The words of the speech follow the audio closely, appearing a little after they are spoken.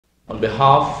On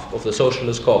behalf of the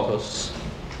Socialist Caucus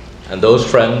and those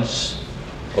friends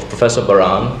of Professor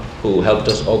Baran who helped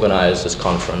us organize this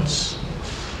conference,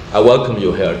 I welcome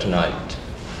you here tonight.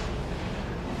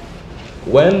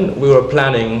 When we were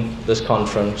planning this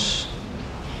conference,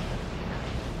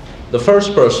 the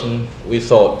first person we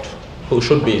thought who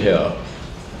should be here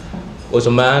was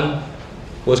a man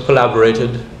who has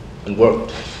collaborated and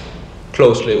worked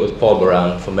closely with Paul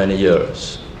Baran for many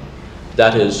years.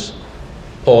 That is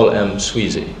Paul M.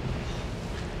 Sweezy.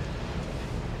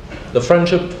 The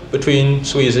friendship between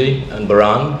Sweezy and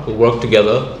Baran, who worked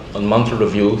together on Monthly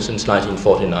Review since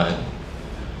 1949,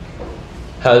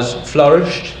 has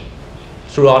flourished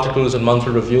through articles in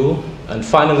Monthly Review, and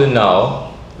finally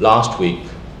now, last week,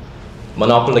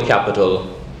 Monopoly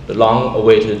Capital, the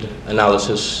long-awaited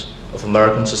analysis of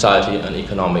American society and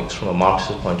economics from a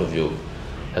Marxist point of view,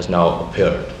 has now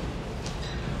appeared.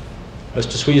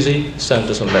 Mr. Sweezy sent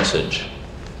us a message,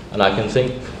 and I can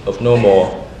think of no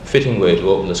more fitting way to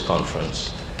open this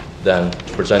conference than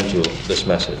to present you this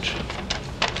message.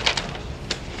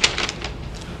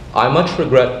 I much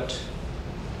regret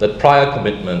that prior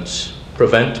commitments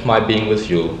prevent my being with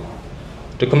you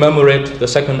to commemorate the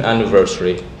second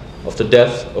anniversary of the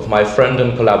death of my friend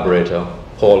and collaborator,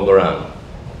 Paul Baran.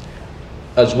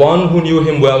 As one who knew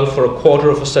him well for a quarter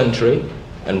of a century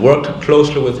and worked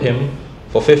closely with him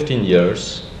for 15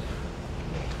 years,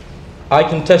 I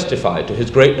can testify to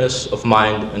his greatness of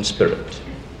mind and spirit.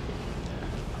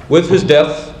 With his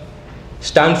death,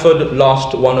 Stanford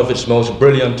lost one of its most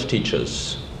brilliant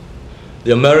teachers.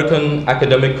 The American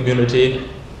academic community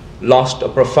lost a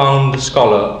profound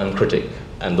scholar and critic,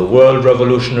 and the world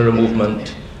revolutionary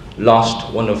movement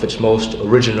lost one of its most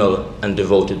original and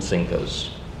devoted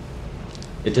thinkers.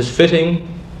 It is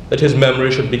fitting that his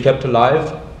memory should be kept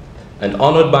alive and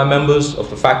honored by members of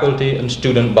the faculty and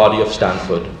student body of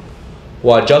Stanford, who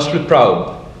are justly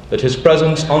proud that his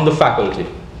presence on the faculty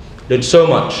did so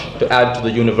much to add to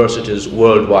the university's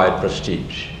worldwide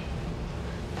prestige.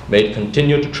 May it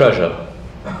continue to treasure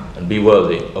and be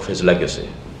worthy of his legacy.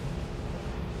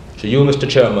 To you, Mr.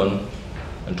 Chairman,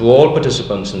 and to all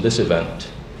participants in this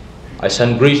event, I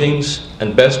send greetings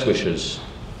and best wishes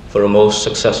for a most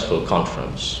successful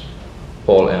conference.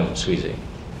 Paul M. Sweezy.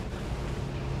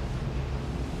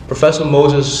 Professor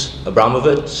Moses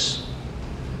Abramovitz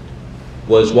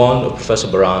was one of Professor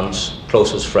Baran's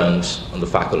closest friends on the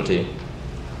faculty.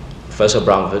 Professor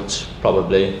Abramovitz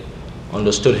probably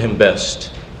understood him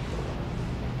best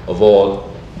of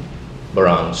all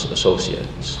Baran's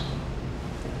associates.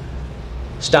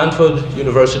 Stanford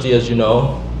University, as you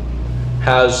know,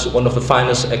 has one of the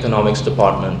finest economics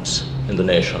departments in the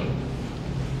nation,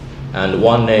 and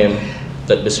one name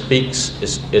that bespeaks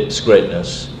its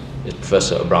greatness is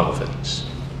Professor Abramovitz.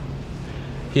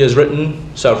 He has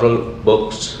written several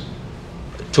books,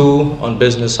 2 on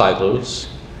business cycles,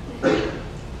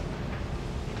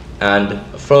 and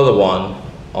a further one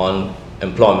on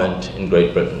employment in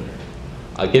Great Britain.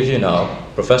 I give you now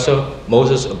Professor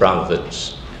Moses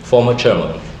Abramovitz, former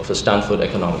chairman of the Stanford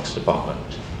Economics Department.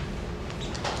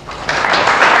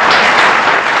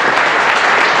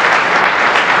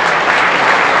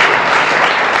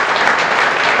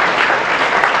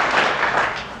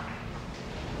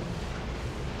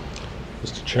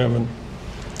 Mr. Chairman,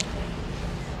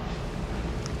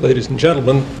 ladies and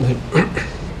gentlemen,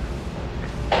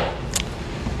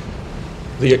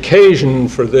 the occasion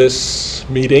for this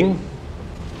meeting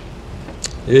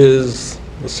is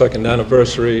the second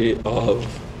anniversary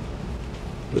of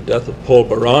the death of Paul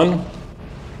Baran,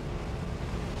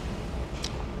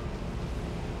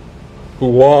 who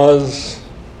was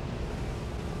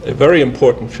a very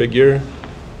important figure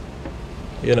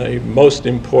in a most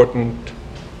important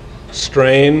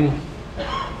strain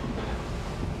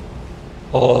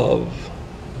of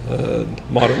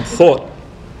modern thought.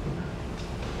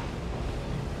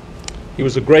 He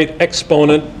was a great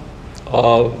exponent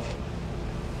of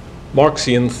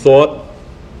Marxian thought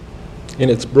in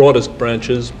its broadest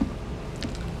branches.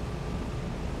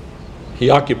 He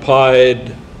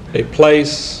occupied a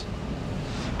place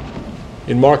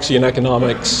in Marxian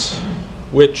economics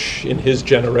which, in his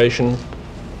generation,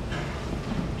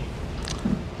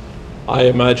 I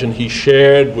imagine he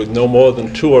shared with no more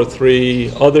than 2 or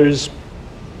 3 others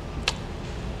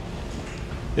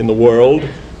in the world.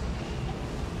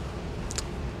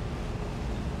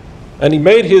 And he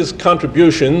made his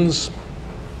contributions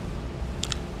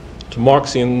to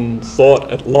Marxian thought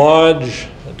at large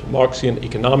and to Marxian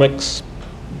economics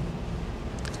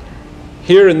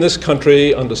here in this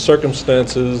country under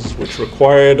circumstances which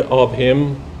required of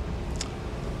him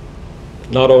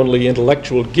not only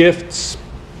intellectual gifts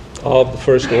of the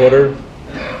first order,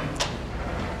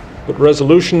 but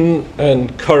resolution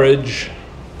and courage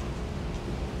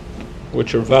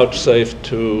which are vouchsafed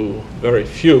to very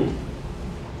few.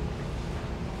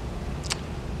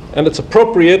 And it's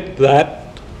appropriate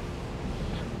that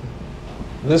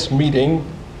this meeting,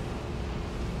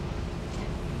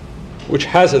 which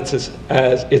has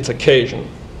as its occasion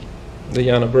the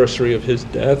anniversary of his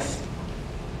death,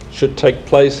 should take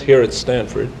place here at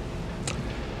Stanford,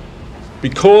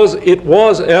 because it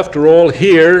was, after all,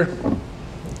 here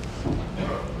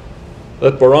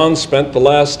that Baran spent the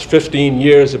last 15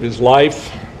 years of his life,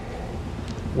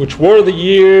 which were the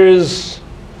years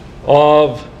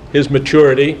of his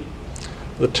maturity,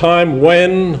 the time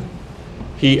when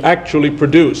he actually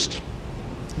produced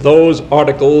those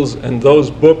articles and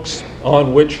those books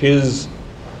on which his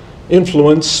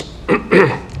influence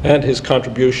and his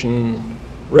contribution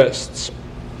rests.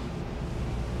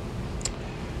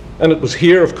 And it was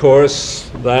here, of course,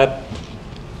 that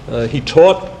he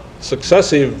taught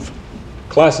successive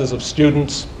classes of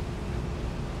students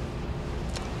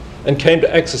and came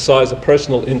to exercise a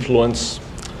personal influence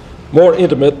more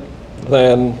intimate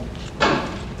than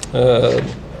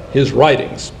his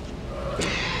writings.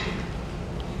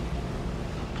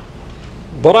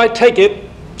 But I take it,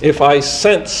 if I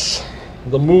sense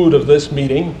the mood of this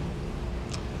meeting,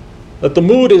 that the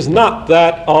mood is not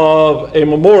that of a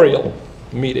memorial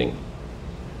meeting.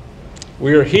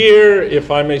 We are here,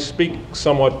 if I may speak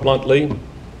somewhat bluntly,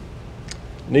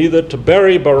 neither to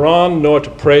bury Baran nor to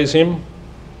praise him.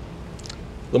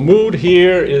 The mood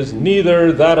here is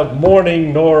neither that of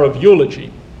mourning nor of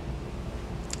eulogy.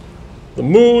 The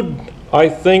mood, I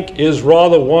think, is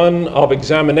rather one of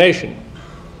examination.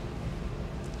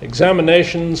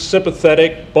 Examination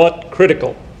sympathetic but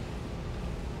critical.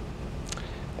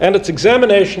 And it's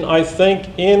examination, I think,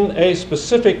 in a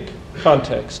specific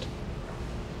context.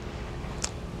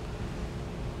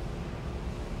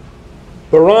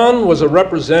 Baran was a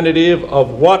representative of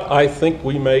what I think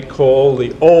we may call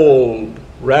the old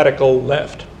radical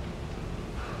left.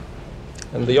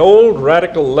 And the old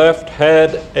radical left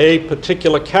had a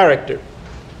particular character.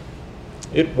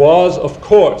 It was, of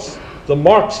course, the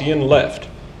Marxian left.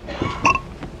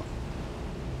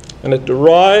 And it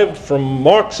derived from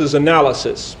Marx's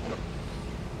analysis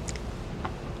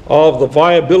of the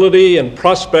viability and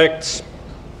prospects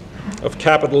of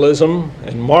capitalism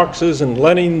and Marx's and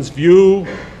Lenin's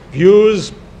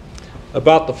views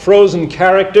about the frozen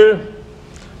character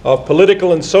of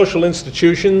political and social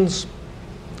institutions,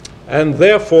 and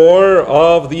therefore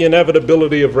of the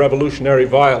inevitability of revolutionary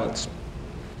violence.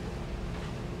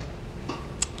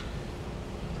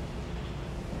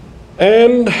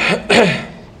 And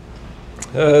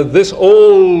this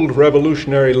old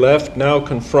revolutionary left now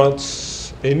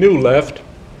confronts a new left,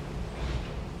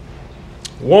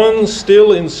 one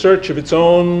still in search of its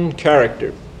own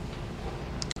character.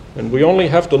 And we only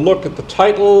have to look at the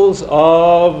titles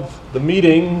of the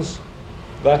meetings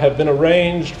that have been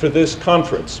arranged for this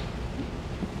conference.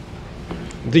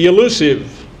 The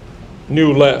elusive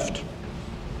new left,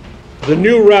 the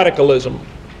new radicalism,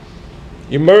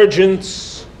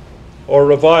 emergence or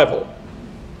revival.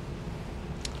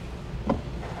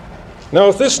 Now,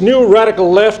 if this new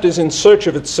radical left is in search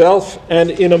of itself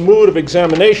and in a mood of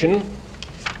examination,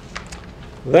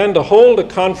 then to hold a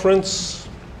conference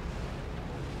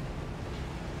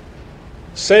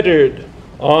centered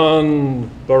on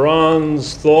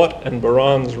Baran's thought and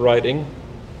Baran's writing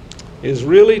is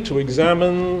really to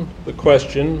examine the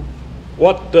question,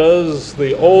 what does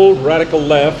the old radical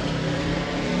left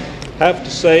have to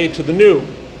say to the new?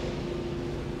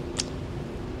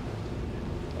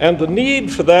 And the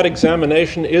need for that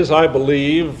examination is, I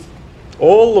believe,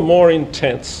 all the more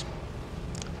intense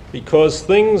because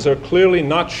things are clearly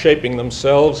not shaping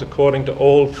themselves according to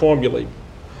old formulae.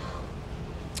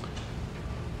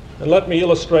 And let me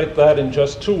illustrate that in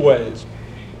just two ways.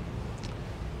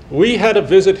 We had a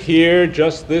visit here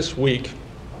just this week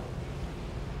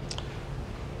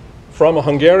from a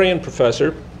Hungarian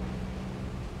professor,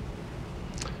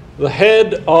 the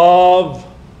head of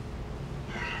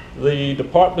the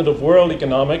Department of World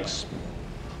Economics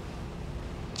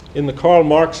in the Karl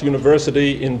Marx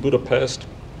University in Budapest.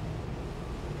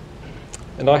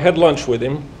 And I had lunch with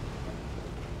him.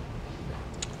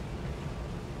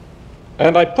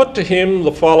 And I put to him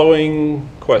the following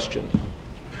question.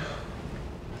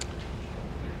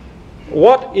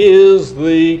 What is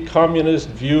the communist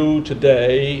view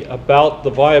today about the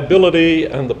viability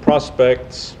and the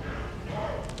prospects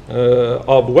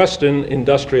of Western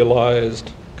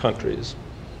industrialized countries?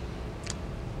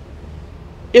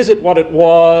 Is it what it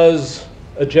was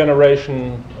a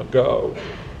generation ago?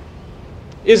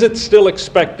 is it still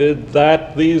expected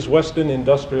that these Western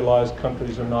industrialized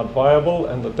countries are not viable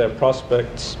and that their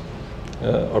prospects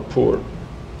are poor?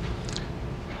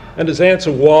 And his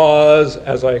answer was,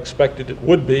 as I expected it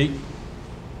would be,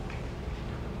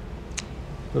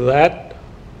 that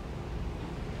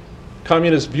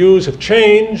communist views have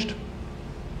changed,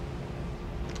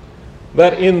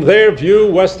 that in their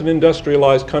view, Western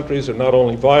industrialized countries are not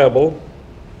only viable,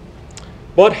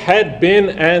 but had been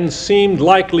and seemed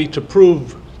likely to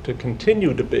prove to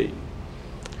continue to be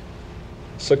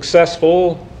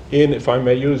successful in, if I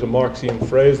may use a Marxian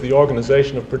phrase, the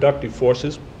organization of productive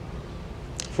forces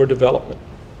for development.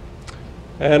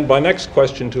 And my next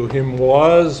question to him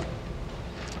was,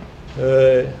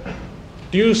 do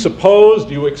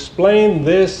you explain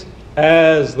this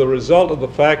as the result of the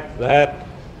fact that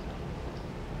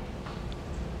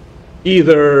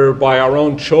either by our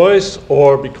own choice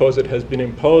or because it has been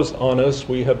imposed on us,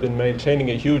 we have been maintaining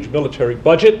a huge military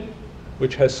budget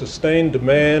which has sustained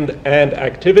demand and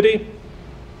activity?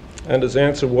 And his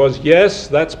answer was, yes,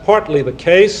 that's partly the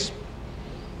case,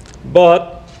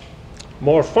 but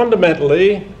more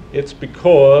fundamentally, it's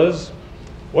because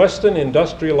Western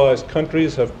industrialized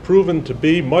countries have proven to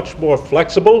be much more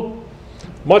flexible,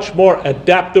 much more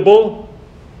adaptable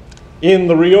in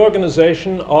the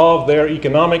reorganization of their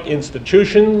economic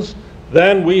institutions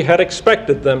than we had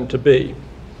expected them to be.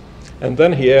 And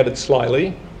then he added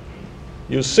slyly,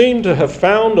 you seem to have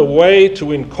found a way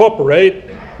to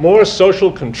incorporate more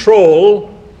social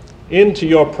control into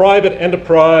your private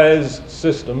enterprise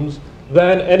systems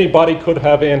than anybody could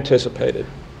have anticipated.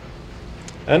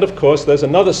 And of course, there's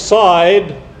another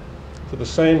side to the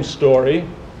same story.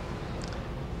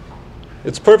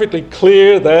 It's perfectly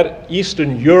clear that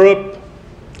Eastern Europe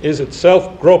is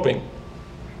itself groping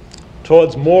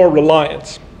towards more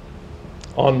reliance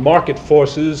on market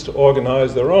forces to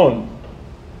organize their own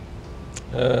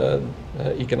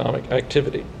economic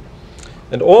activity.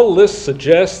 And all this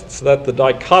suggests that the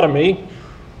dichotomy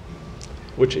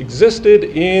which existed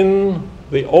in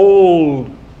the old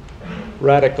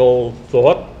radical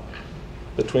thought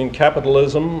between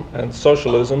capitalism and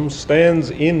socialism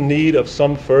stands in need of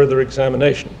some further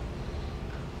examination.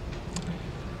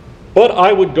 But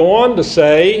I would go on to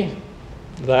say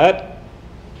that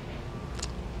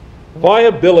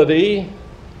viability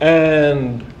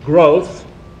and growth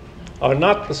are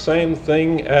not the same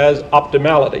thing as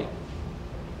optimality.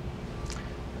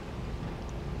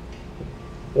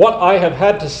 What I have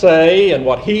had to say and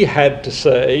what he had to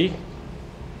say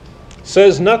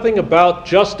says nothing about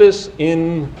justice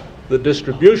in the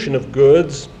distribution of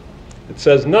goods. It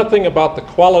says nothing about the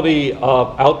quality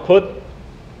of output.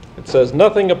 It says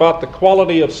nothing about the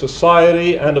quality of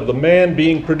society and of the man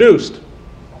being produced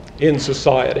in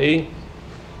society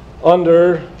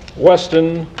under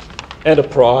Western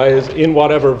enterprise in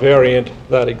whatever variant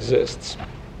that exists.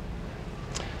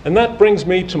 And that brings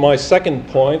me to my second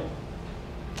point,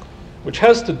 which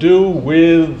has to do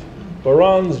with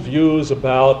Baran's views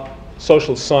about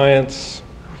social science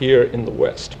here in the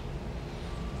West.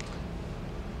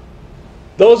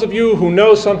 Those of you who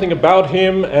know something about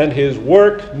him and his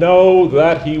work know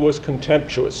that he was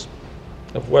contemptuous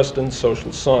of Western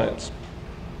social science.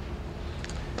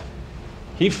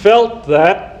 He felt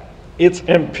that its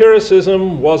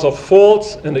empiricism was a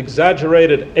false and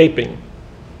exaggerated aping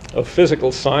of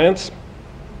physical science.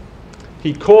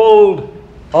 He called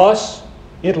us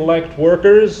intellect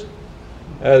workers,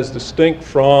 as distinct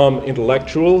from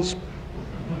intellectuals,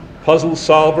 puzzle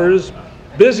solvers,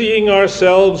 busying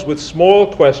ourselves with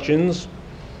small questions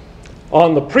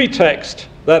on the pretext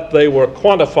that they were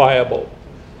quantifiable,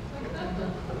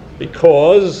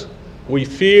 because we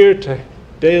fear to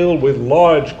deal with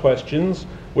large questions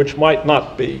which might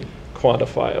not be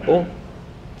quantifiable.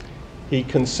 He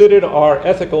considered our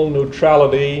ethical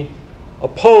neutrality a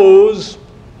pose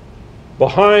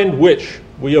behind which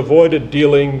we avoided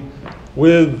dealing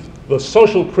with the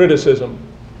social criticism,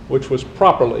 which was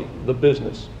properly the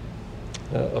business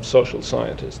of social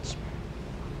scientists.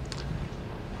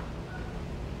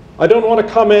 I don't want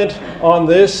to comment on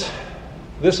this.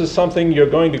 This is something you're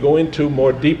going to go into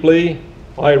more deeply.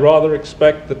 I rather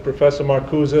expect that Professor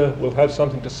Marcuse will have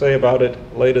something to say about it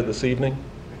later this evening.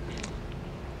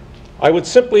 I would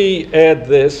simply add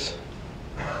this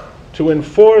to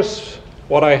enforce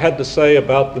what I had to say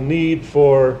about the need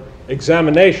for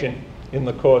examination in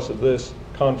the course of this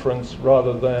conference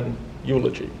rather than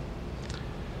eulogy.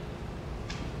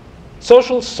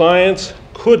 Social science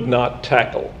could not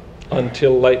tackle,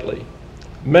 until lately,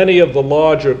 many of the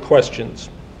larger questions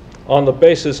on the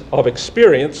basis of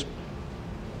experience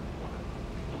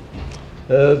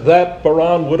that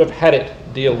Baran would have had it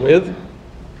deal with.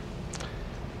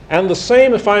 And the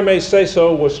same, if I may say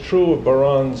so, was true of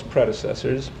Baran's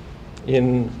predecessors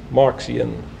in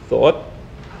Marxian thought.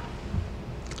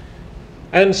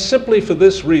 And simply for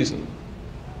this reason,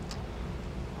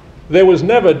 there was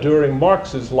never during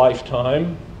Marx's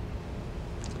lifetime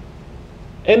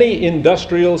any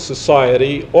industrial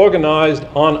society organized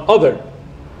on other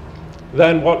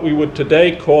than what we would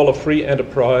today call a free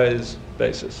enterprise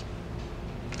basis.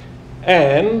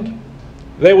 And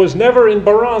there was never in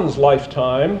Baran's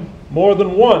lifetime more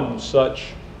than one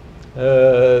such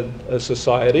a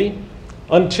society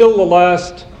until the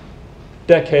last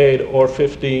decade or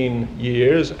 15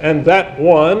 years, and that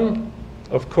one,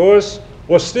 of course,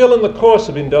 was still in the course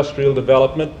of industrial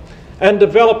development and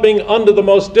developing under the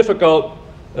most difficult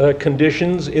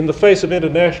conditions in the face of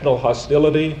international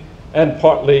hostility and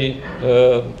partly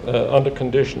under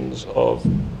conditions of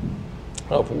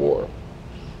war.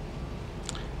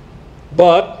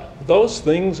 But those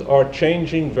things are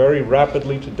changing very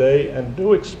rapidly today, and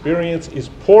new experience is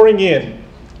pouring in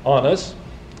on us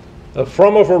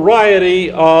from a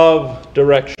variety of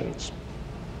directions.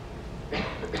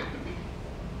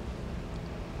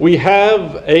 We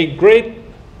have a great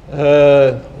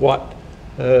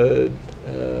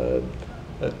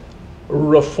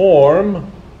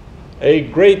reform, a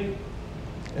great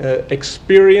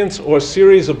experience or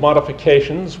series of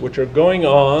modifications which are going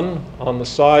on the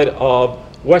side of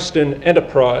Western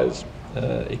enterprise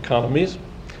economies.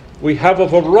 We have a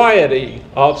variety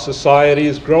of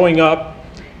societies growing up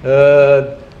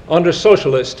under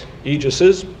socialist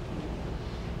aegises.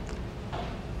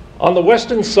 On the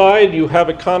Western side, you have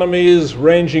economies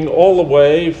ranging all the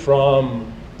way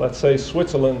from, let's say,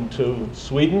 Switzerland to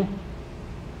Sweden.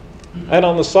 And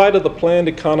on the side of the planned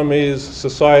economies,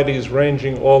 societies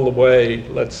ranging all the way,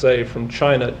 let's say, from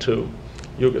China to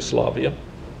Yugoslavia.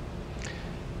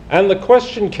 And the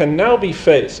question can now be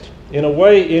faced in a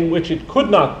way in which it could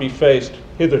not be faced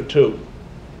hitherto.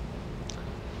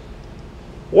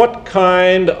 What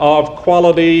kind of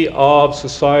quality of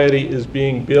society is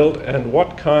being built, and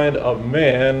what kind of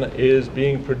man is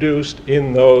being produced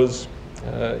in those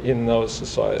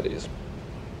societies?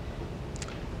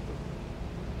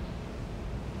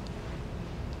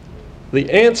 The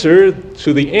answer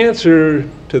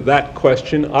to that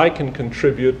question, I can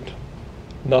contribute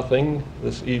nothing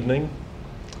this evening.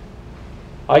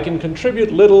 I can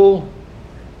contribute little,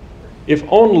 if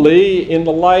only in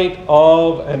the light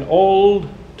of an old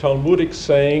Talmudic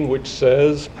saying which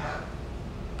says,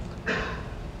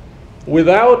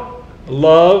 without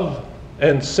love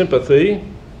and sympathy,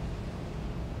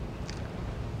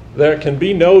 there can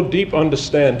be no deep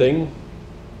understanding,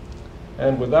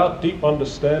 and without deep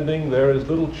understanding, there is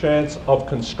little chance of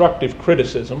constructive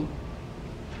criticism.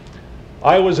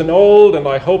 I was an old and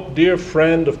I hope dear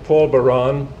friend of Paul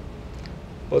Baran,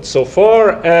 but so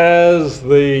far as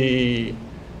the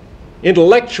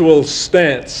intellectual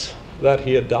stance that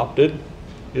he adopted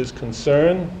is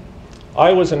concerned,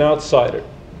 I was an outsider.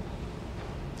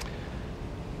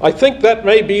 I think that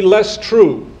may be less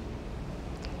true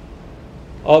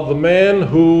of the man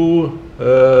who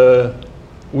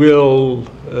will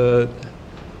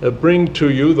bring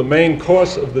to you the main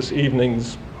course of this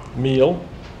evening's meal.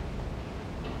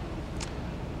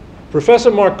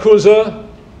 Professor Marcuse,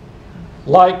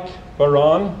 like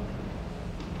Baran,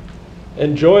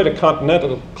 enjoyed a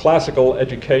continental classical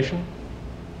education.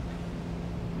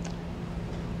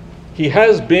 He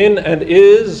has been and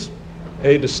is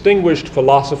a distinguished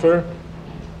philosopher,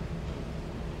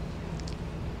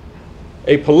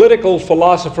 a political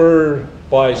philosopher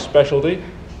by specialty,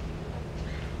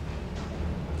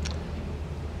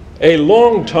 a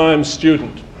long-time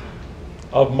student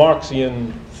of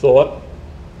Marxian thought,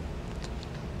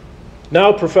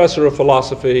 now professor of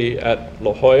philosophy at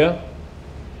La Jolla.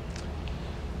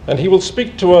 And he will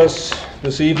speak to us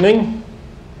this evening,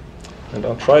 and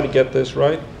I'll try to get this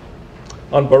right,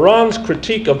 on Baran's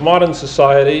critique of modern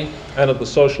society and of the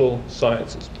social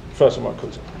sciences. Professor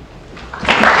Marcuse.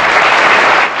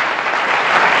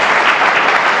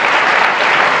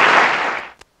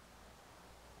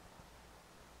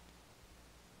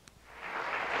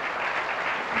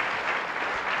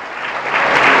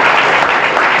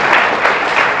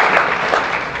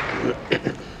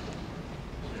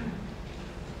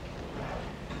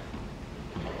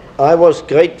 I was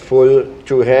grateful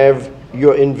to have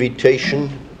your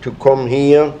invitation to come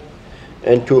here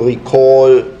and to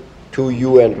recall to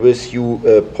you and with you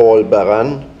Paul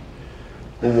Baran,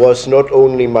 who was not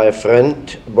only my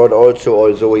friend, but also,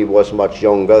 although he was much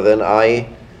younger than I,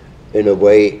 in a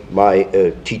way, my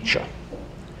teacher.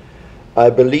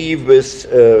 I believe with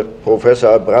Professor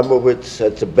Abramovitz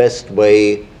that the best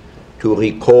way To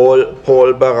recall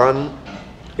Paul Baran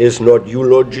is not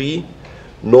eulogy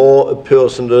nor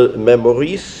personal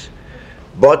memories,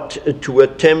 but to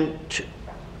attempt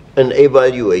an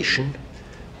evaluation,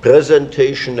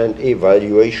 presentation and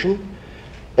evaluation,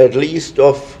 at least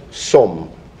of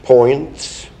some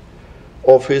points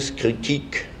of his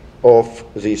critique of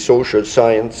the social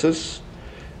sciences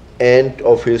and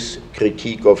of his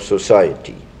critique of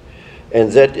society.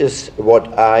 And that is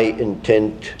what I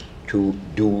intend to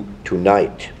do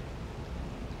tonight.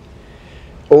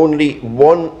 Only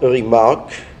one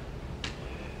remark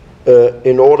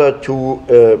in order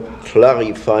to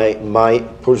clarify my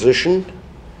position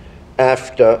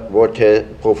after what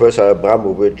Professor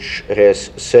Abramovitz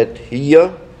has said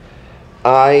here.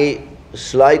 I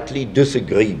slightly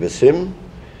disagree with him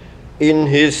in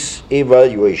his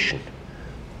evaluation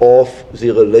of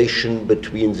the relation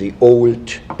between the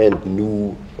old and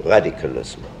new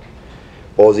radicalism,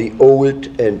 or the old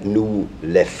and new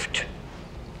left.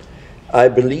 I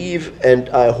believe and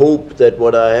I hope that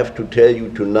what I have to tell you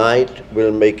tonight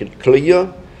will make it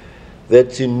clear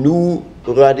that the new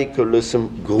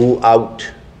radicalism grew out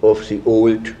of the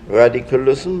old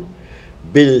radicalism,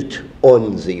 built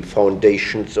on the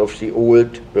foundations of the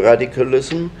old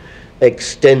radicalism,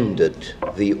 extended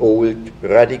the old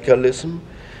radicalism,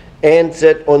 and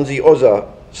that on the other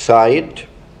side,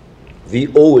 the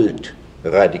old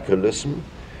radicalism,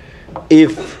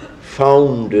 if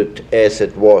founded as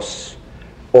it was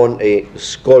on a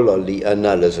scholarly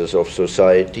analysis of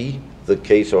society, the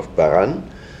case of Baran,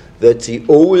 that the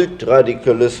old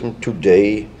radicalism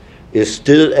today is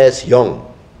still as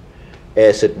young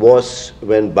as it was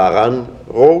when Baran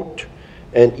wrote,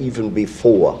 and even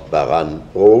before Baran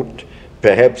wrote.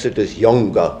 Perhaps it is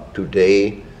younger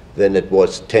today than it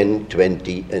was 10,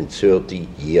 20, and 30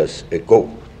 years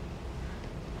ago.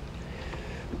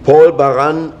 Paul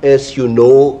Baran, as you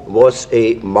know, was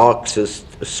a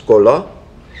Marxist scholar,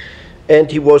 and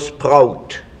he was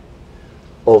proud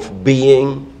of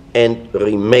being and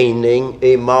remaining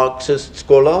a Marxist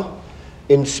scholar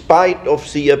in spite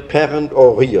of the apparent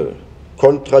or real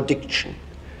contradiction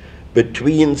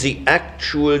between the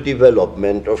actual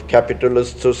development of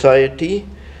capitalist society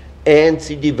and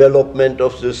the development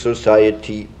of the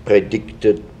society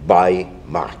predicted by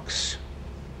Marx.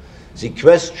 The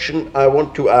question I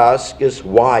want to ask is,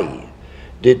 why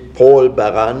did Paul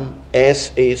Baran,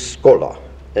 as a scholar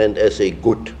and as a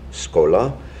good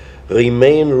scholar,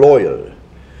 remain loyal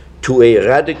to a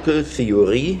radical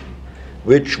theory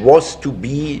which was to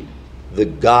be the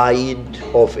guide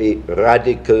of a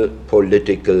radical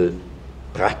political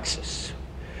praxis?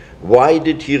 Why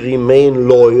did he remain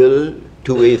loyal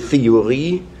to a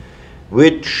theory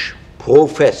which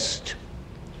professed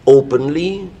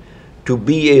openly to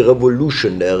be a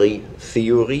revolutionary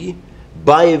theory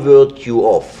by virtue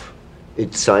of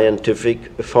its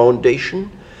scientific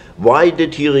foundation? Why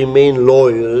did he remain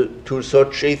loyal to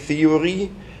such a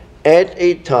theory at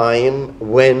a time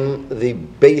when the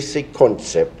basic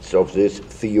concepts of this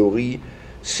theory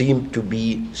seemed to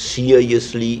be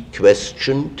seriously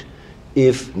questioned,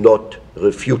 if not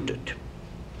refuted?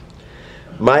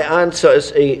 My answer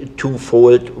is a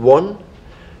twofold one.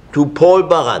 To Paul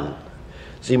Baran,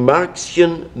 the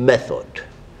Marxian method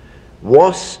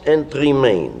was and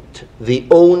remained the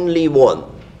only one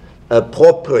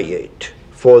appropriate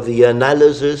for the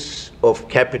analysis of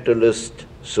capitalist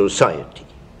society.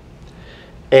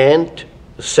 And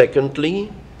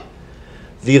secondly,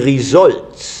 the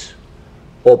results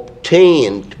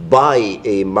obtained by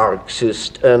a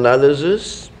Marxist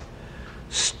analysis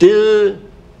still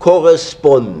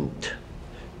correspond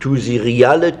to the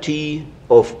reality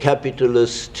of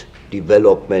capitalist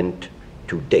development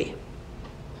today.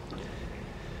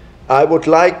 I would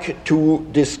like to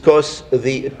discuss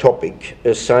the topic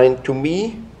assigned to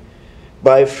me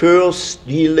by first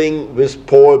dealing with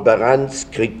Paul Baran's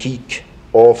critique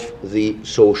of the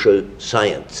social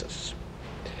sciences.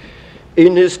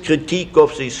 In his critique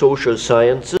of the social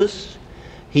sciences,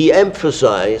 he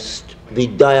emphasized the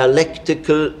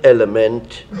dialectical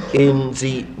element in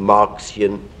the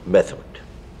Marxian method.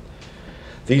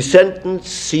 The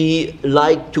sentence he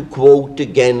liked to quote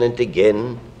again and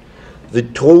again: "The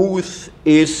truth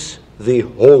is the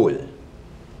whole."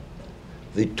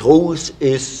 The truth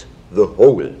is the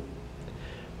whole.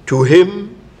 To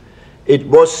him, it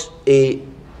was a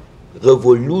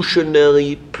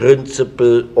revolutionary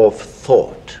principle of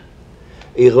thought.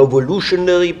 A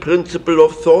revolutionary principle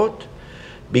of thought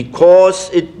because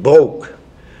it broke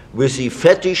with the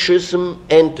fetishism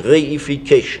and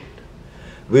reification,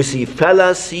 with the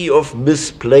fallacy of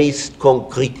misplaced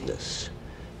concreteness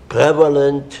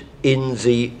prevalent in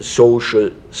the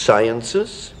social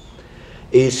sciences,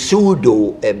 a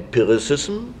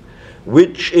pseudo-empiricism,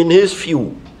 which in his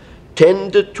view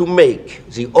tended to make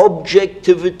the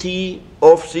objectivity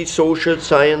of the social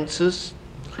sciences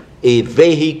a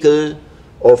vehicle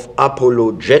of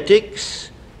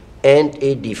apologetics and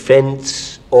a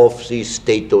defense of the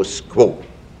status quo.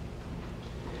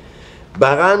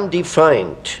 Baran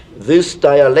defined this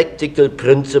dialectical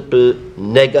principle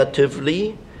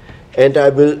negatively, and I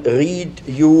will read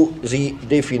you the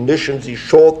definition, the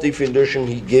short definition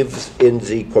he gives in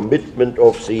the Commitment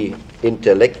of the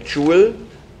Intellectual.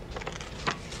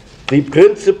 The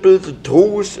principle, the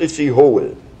truth is the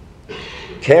whole,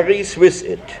 carries with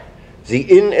it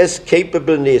the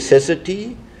inescapable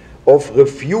necessity of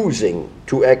refusing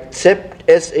to accept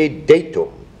as a datum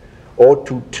or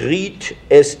to treat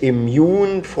as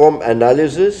immune from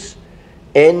analysis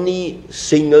any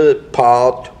single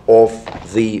part of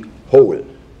the whole.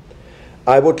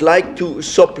 I would like to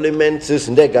supplement this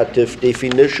negative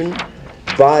definition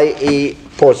by a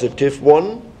positive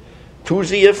one, to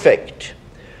the effect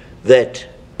that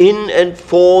in and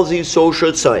for the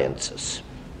social sciences,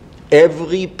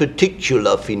 every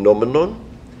particular phenomenon,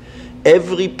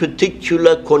 every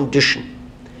particular condition,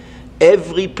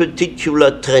 every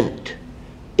particular trend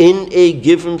in a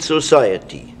given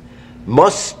society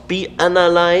must be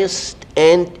analyzed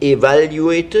and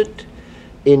evaluated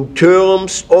in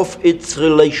terms of its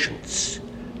relations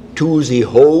to the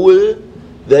whole,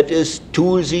 that is,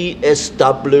 to the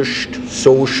established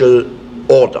social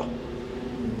order.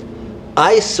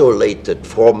 Isolated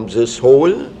from this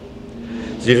whole,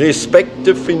 the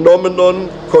respective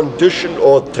phenomenon, condition,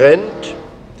 or trend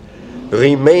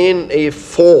remain a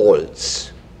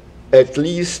false, at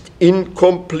least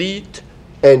incomplete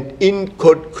and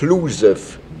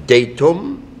inconclusive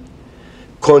datum,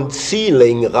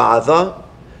 concealing rather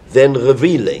than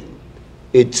revealing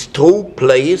its true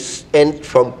place and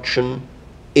function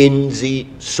in the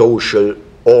social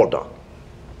order.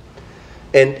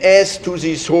 And as to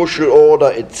the social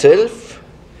order itself,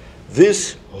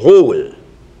 this whole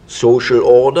social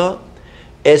order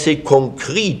as a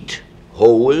concrete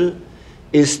whole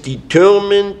is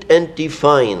determined and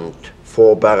defined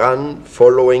for Baran,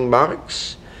 following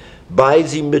Marx, by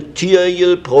the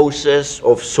material process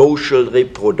of social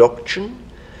reproduction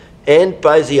and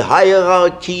by the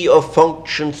hierarchy of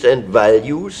functions and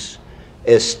values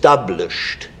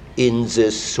established in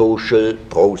this social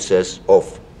process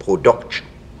of production.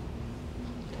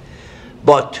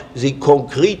 But the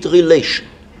concrete relation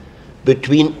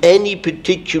between any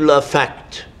particular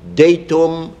fact,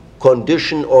 datum,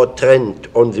 condition, or trend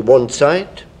on the one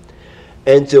side,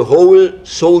 and the whole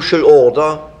social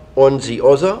order on the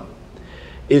other,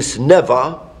 is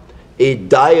never a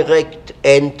direct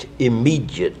and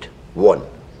immediate one.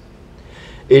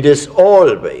 It is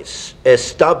always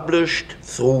established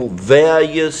through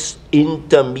various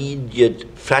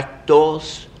intermediate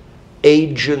factors,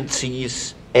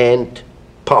 agencies, and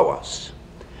powers.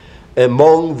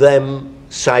 Among them,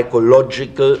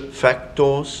 psychological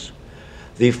factors,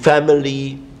 the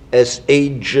family as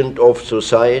agent of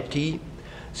society,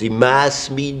 the mass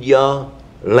media,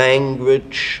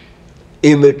 language,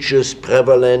 images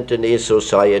prevalent in a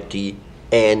society,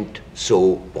 and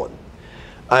so on.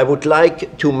 I would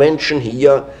like to mention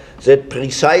here that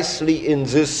precisely in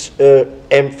this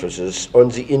emphasis on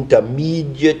the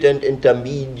intermediate and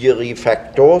intermediary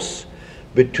factors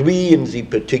between the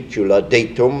particular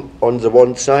datum on the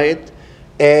one side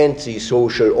and the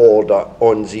social order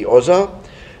on the other,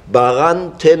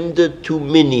 Baran tended to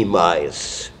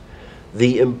minimize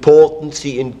the importance,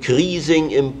 the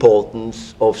increasing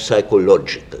importance of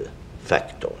psychological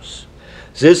factors.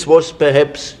 This was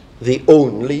perhaps the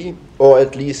only, or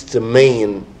at least the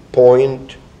main,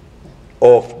 point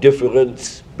of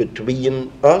difference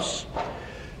between us.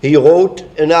 He wrote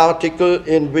an article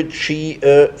in which he,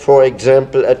 for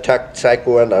example, attacked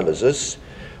psychoanalysis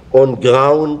on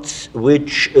grounds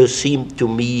which seemed to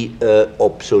me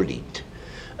obsolete,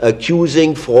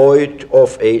 accusing Freud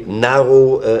of a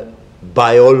narrow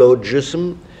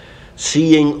biologism,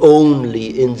 seeing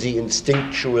only in the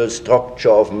instinctual structure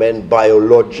of men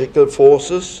biological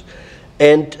forces,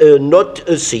 and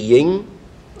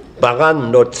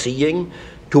Baran not seeing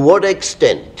to what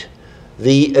extent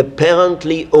the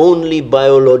apparently only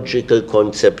biological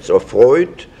concepts of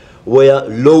Freud were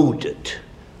loaded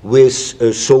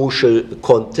with social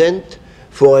content.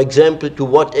 For example, to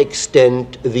what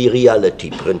extent the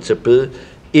reality principle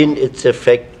in its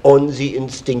effect on the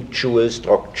instinctual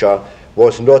structure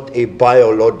was not a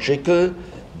biological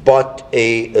but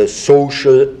a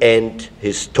social and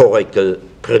historical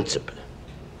principle.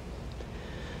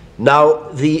 Now,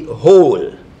 the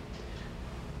whole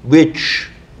which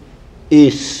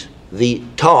is the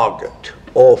target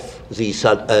of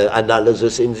the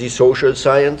analysis in the social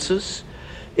sciences,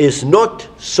 is not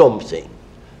something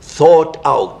thought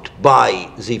out by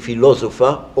the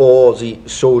philosopher or the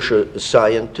social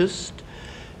scientist.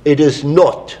 It is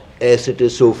not, as it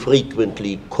is so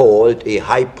frequently called, a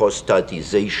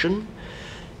hypostatization.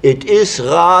 It is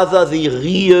rather the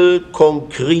real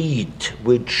concrete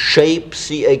which shapes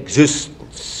the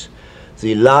existence,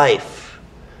 the life,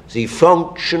 the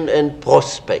function and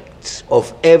prospects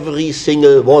of every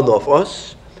single one of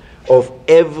us, of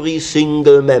every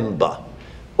single member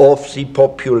of the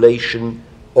population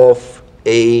of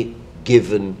a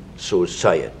given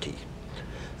society.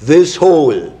 This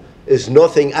whole is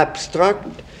nothing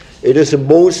abstract. It is the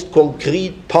most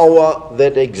concrete power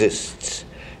that exists.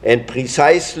 And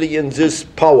precisely in this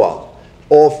power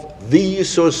of the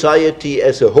society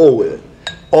as a whole,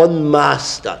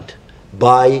 unmastered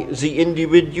by the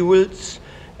individuals,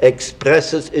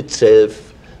 expresses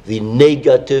itself the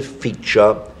negative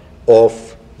feature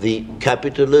of the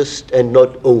capitalist, and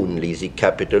not only the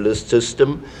capitalist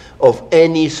system, of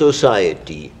any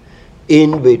society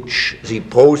in which the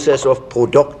process of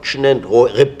production and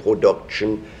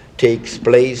reproduction takes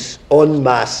place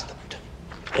unmastered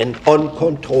and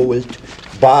uncontrolled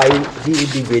by the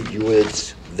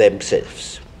individuals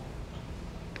themselves.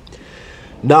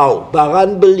 Now,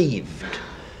 Baran believed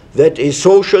that a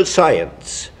social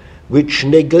science which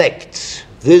neglects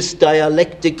this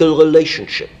dialectical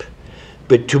relationship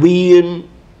between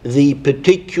the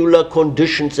particular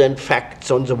conditions and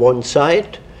facts on the one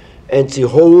side and the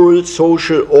whole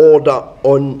social order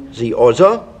on the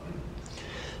other,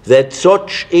 that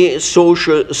such a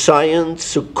social science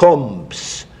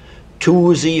succumbs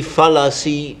to the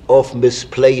fallacy of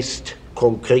misplaced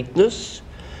concreteness,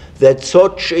 that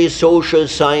such a social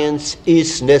science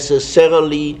is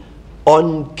necessarily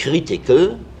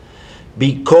uncritical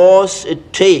because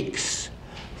it takes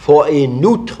for a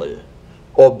neutral,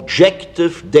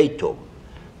 objective datum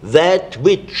that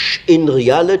which in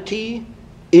reality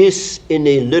is in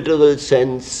a literal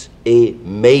sense a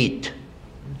made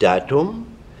datum.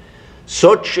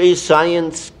 Such a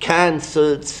science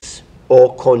cancels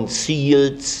or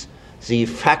conceals the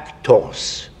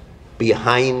factors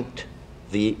behind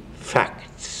the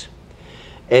facts.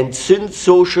 And since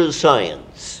social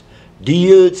science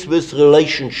deals with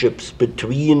relationships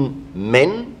between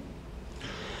men,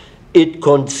 it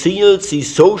conceals the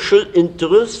social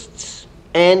interests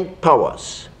and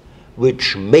powers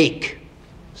which make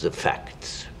the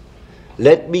facts.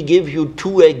 Let me give you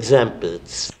two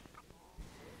examples.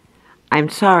 I'm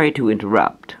sorry to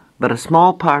interrupt, but a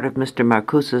small part of Mr.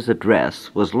 Marcuse's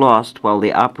address was lost while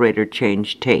the operator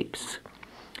changed tapes.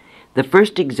 The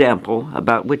first example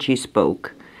about which he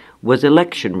spoke was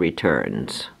election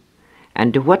returns,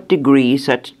 and to what degree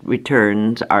such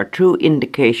returns are true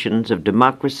indications of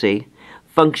democracy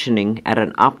functioning at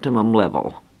an optimum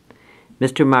level.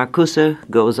 Mr. Marcuse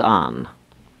goes on.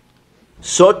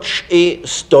 Such a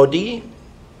study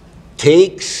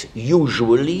takes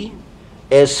usually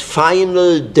as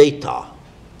final data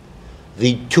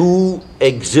the two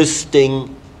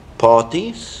existing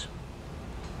parties,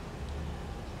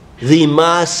 the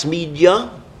mass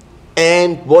media,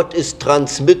 and what is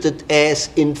transmitted as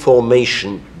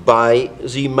information by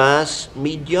the mass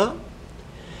media,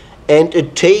 and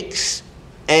it takes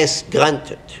as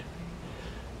granted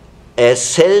as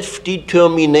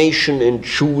self-determination in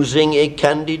choosing a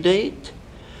candidate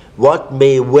what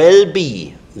may well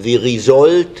be the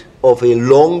result of a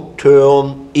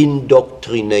long-term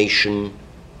indoctrination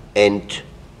and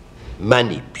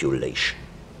manipulation.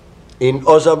 In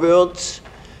other words,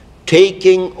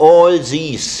 taking all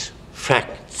these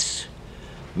facts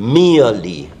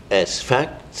merely as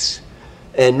facts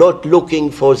and not looking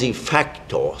for the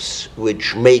factors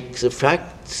which make the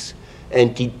facts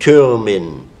and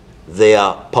determine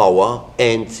their power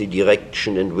and the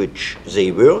direction in which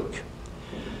they work.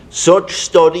 Such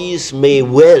studies may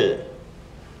well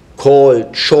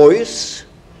call choice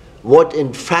what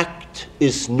in fact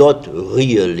is not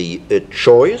really a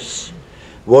choice,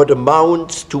 what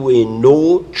amounts to a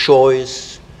no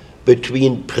choice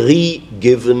between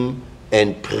pre-given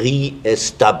and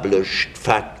pre-established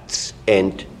facts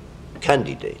and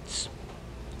candidates.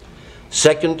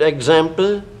 Second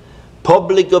example,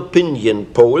 public opinion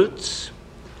polls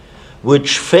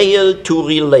which fail to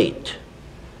relate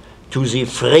to the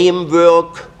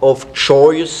framework of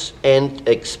choice and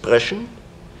expression,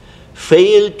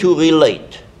 fail to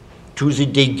relate to the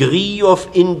degree of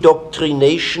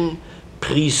indoctrination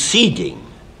preceding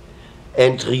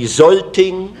and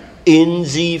resulting in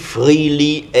the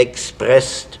freely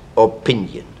expressed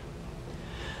opinion.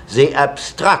 They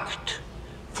abstract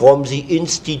from the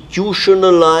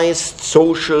institutionalized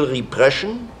social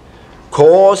repression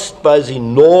caused by the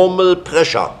normal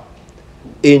pressure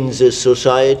in the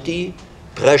society,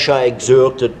 pressure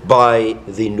exerted by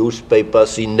the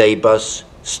newspapers, the neighbors,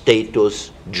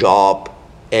 status, job,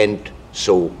 and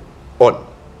so on.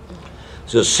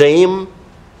 The same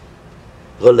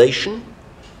relation,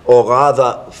 or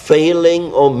rather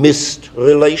failing or missed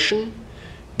relation,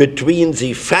 between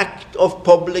the fact of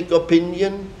public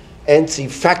opinion and the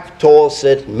factors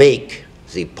that make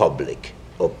the public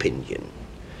opinion.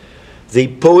 The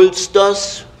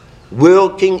pollsters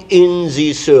working in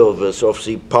the service of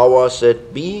the powers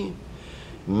that be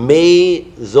may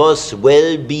thus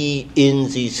well be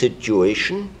in the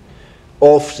situation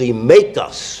of the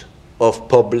makers of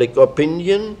public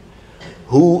opinion,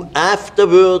 who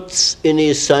afterwards, in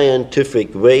a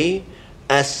scientific way,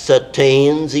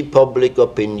 ascertain the public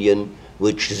opinion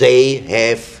which they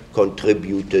have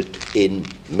contributed in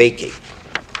making.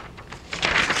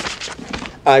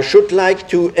 I should like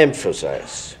to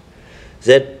emphasize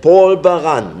that Paul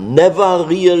Baran never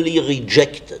really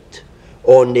rejected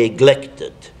or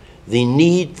neglected the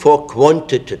need for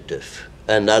quantitative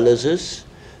analysis,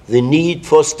 the need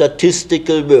for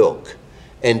statistical work,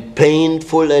 and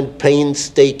painful and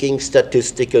painstaking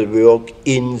statistical work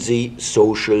in the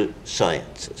social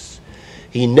sciences.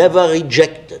 He never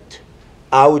rejected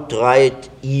outright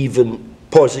even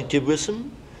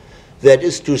positivism, that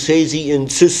is to say, the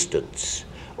insistence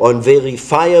on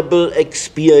verifiable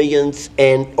experience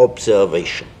and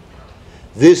observation.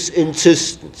 This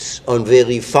insistence on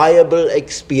verifiable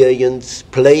experience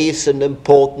plays an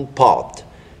important part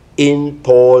in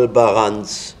Paul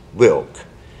Baran's work.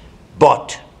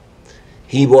 But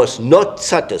he was not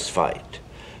satisfied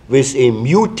with a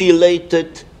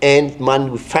mutilated and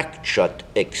manufactured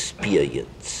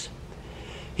experience.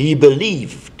 He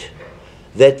believed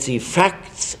that the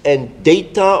facts and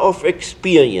data of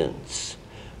experience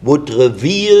would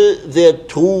reveal their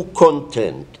true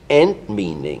content and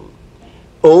meaning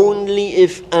only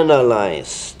if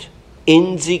analyzed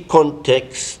in the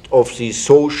context of the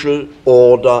social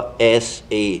order as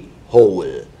a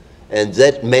whole. And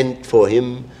that meant for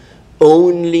him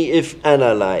only if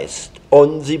analyzed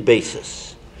on the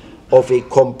basis of a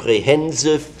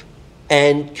comprehensive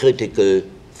and critical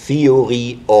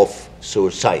theory of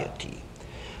society.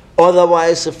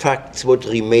 Otherwise, the facts would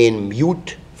remain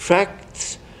mute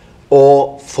facts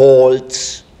or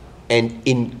false and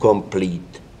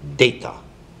incomplete data.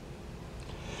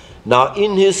 Now,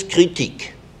 in his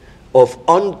critique of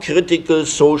uncritical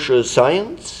social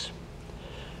science,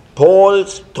 Paul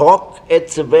struck at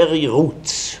the very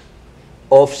roots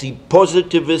of the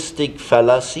positivistic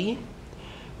fallacy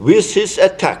with his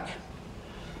attack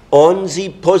on the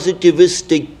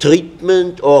positivistic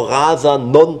treatment, or rather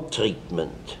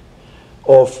non-treatment,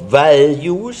 of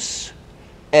values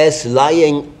as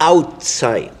lying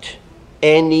outside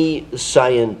any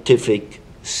scientific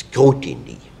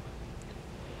scrutiny.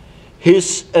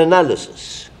 His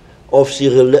analysis of the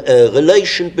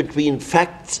relation between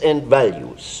facts and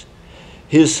values,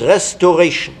 his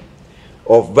restoration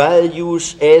of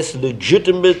values as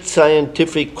legitimate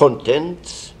scientific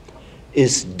contents,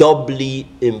 is doubly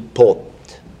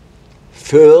important.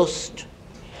 First,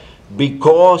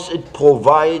 because it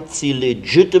provides the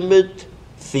legitimate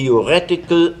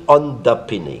theoretical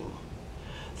underpinning,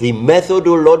 the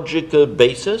methodological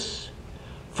basis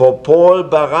for Paul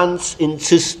Baran's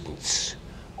insistence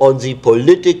on the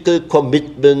political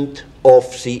commitment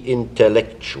of the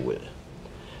intellectual.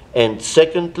 And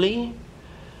secondly,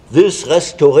 this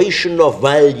restoration of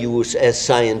values as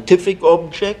scientific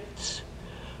objects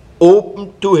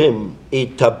opened to him a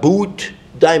tabooed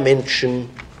dimension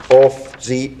of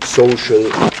the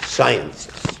social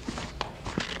sciences.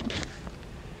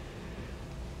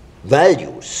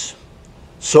 Values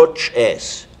such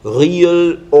as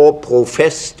real or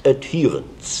professed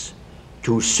adherence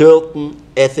to certain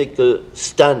ethical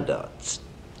standards,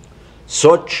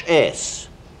 such as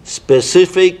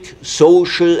specific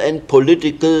social and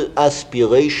political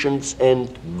aspirations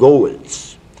and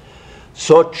goals,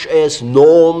 such as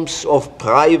norms of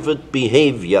private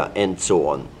behavior and so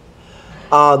on,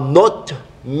 are not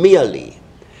merely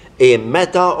a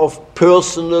matter of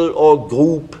personal or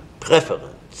group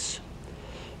preference,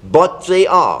 but they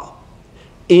are,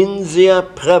 in their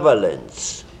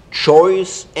prevalence,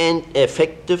 choice, and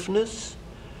effectiveness,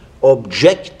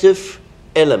 objective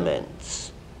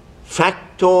elements,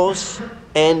 factors,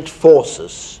 and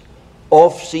forces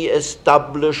of the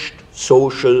established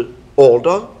social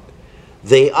order.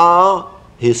 They are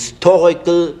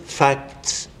historical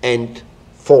facts and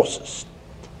forces.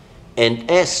 And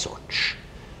as such,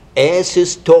 as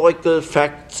historical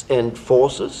facts and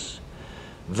forces,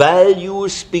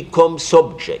 values become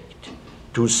subject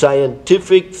to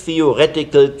scientific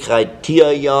theoretical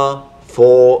criteria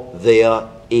for their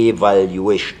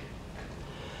evaluation.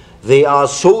 They are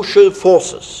social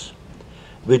forces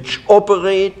which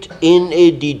operate in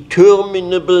a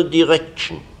determinable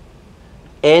direction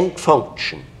and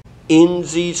function in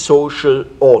the social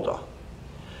order.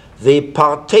 They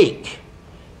partake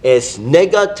as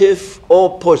negative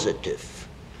or positive,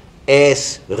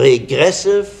 as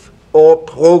regressive or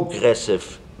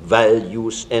progressive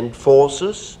values and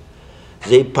forces.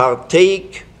 They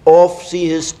partake of the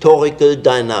historical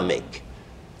dynamic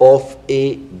of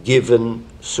a given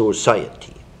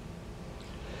society.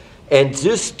 And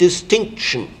this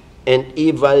distinction and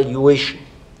evaluation,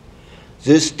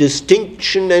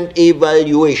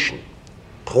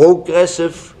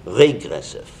 progressive,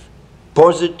 regressive,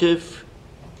 positive,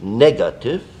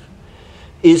 negative,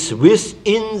 is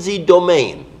within the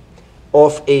domain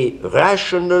of a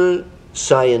rational,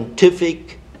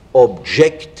 scientific,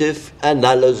 objective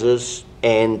analysis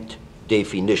and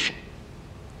definition.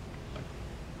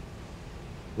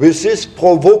 With this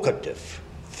provocative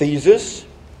thesis,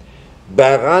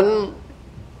 Baran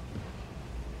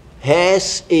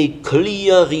has a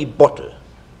clear rebuttal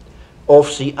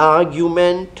of the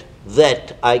argument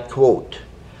that, I quote,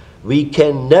 "We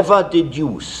can never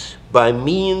deduce by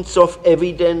means of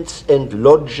evidence and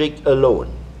logic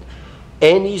alone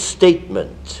any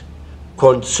statement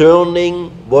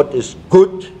concerning what is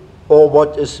good or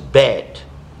what is bad,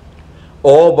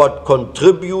 or what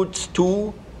contributes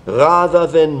to rather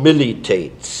than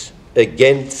militates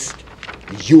against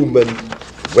human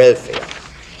welfare."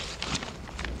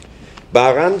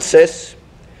 Baran says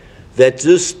that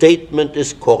this statement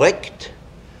is correct,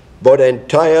 but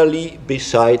entirely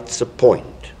besides the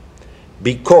point,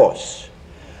 because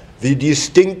the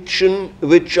distinction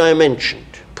which I mentioned,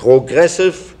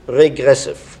 progressive,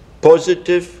 regressive,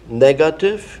 positive,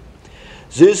 negative,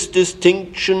 this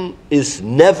distinction is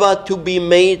never to be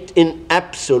made in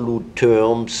absolute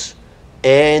terms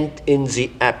and in the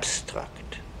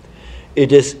abstract.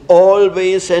 It is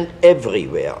always and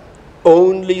everywhere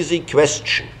only the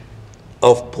question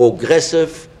of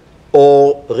progressive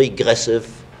or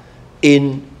regressive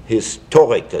in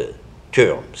historical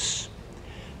terms.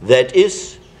 That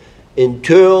is, in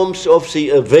terms of the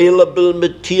available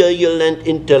material and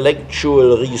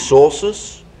intellectual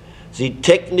resources, the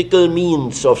technical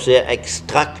means of their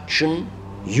extraction,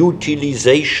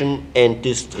 utilization, and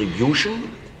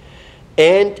distribution,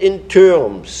 and in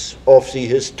terms of the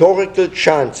historical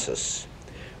chances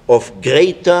of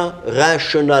greater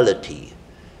rationality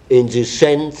in the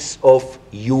sense of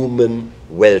human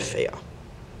welfare.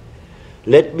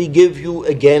 Let me give you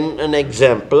again an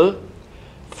example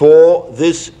for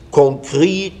this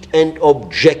concrete and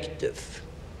objective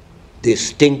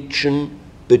distinction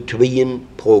between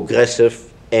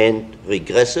progressive and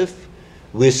regressive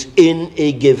within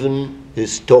a given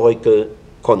historical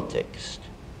context.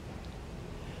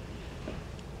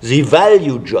 The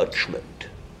value judgment,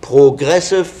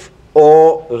 progressive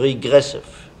or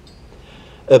regressive,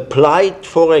 applied,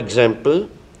 for example,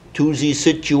 to the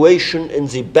situation in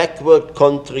the backward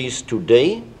countries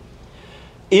today,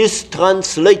 is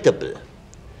translatable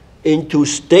into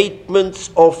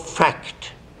statements of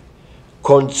fact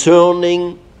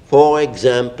concerning, for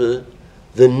example,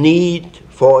 the need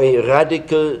for a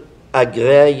radical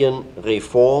agrarian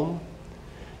reform,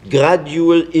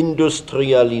 gradual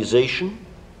industrialization,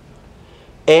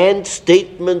 and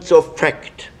statements of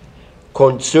fact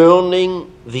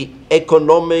concerning the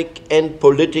economic and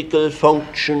political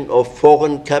function of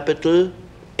foreign capital,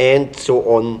 and so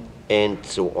on and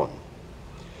so on.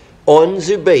 On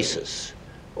the basis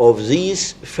of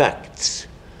these facts,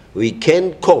 we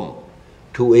can come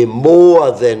to a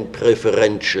more than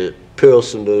preferential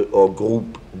personal or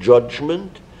group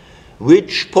judgment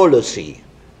which policy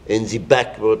in the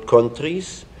backward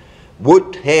countries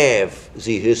would have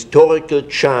the historical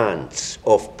chance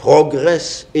of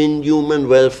progress in human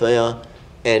welfare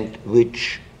and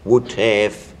which would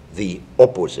have the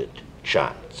opposite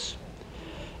chance.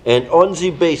 And on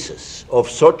the basis of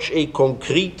such a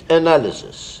concrete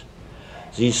analysis,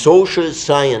 the social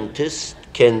scientist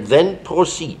can then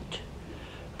proceed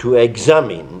to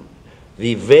examine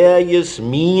the various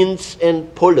means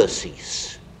and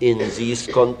policies in these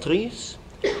countries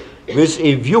with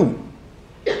a view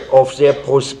of their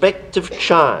prospective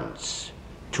chance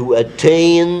to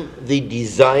attain the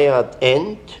desired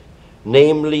end,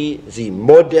 namely the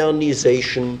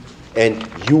modernization and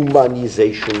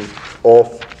humanization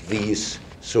of these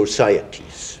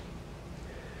societies.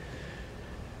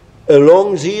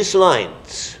 Along these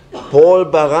lines, Paul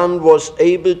Baran was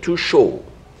able to show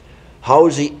how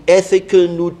the ethical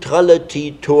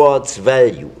neutrality towards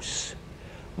values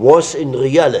was in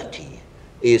reality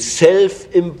a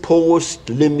self-imposed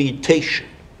limitation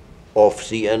of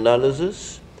the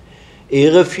analysis,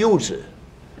 a refusal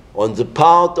on the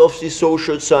part of the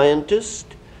social scientist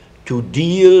to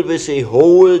deal with a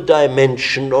whole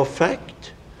dimension of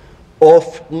fact,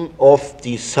 often of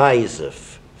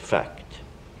decisive fact.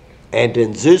 And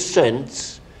in this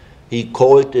sense, he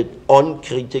called it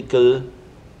uncritical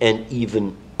and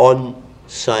even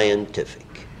unscientific.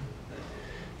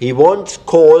 He once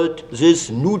called this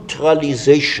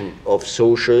neutralization of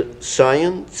social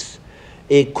science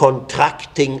a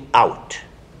contracting out,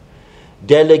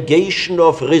 delegation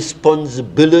of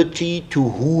responsibility to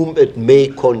whom it may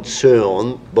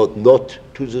concern, but not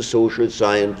to the social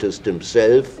scientist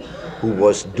himself who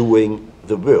was doing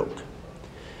the work.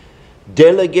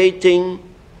 Delegating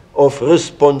of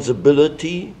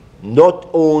responsibility, not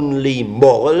only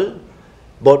moral,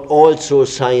 but also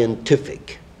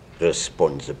scientific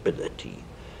responsibility,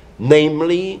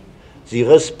 namely the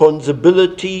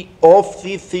responsibility of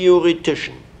the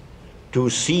theoretician to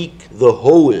seek the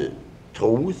whole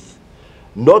truth,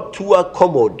 not to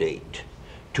accommodate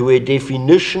to a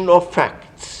definition of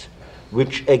facts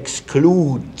which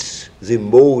excludes the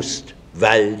most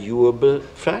valuable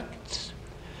facts,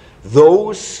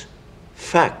 those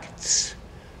facts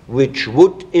which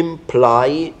would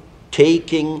imply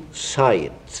taking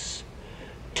sides,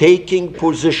 taking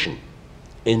position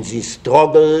in the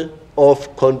struggle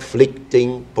of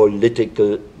conflicting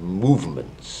political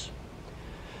movements.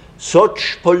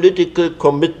 Such political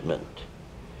commitment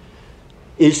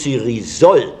is the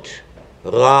result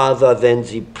rather than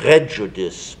the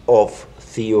prejudice of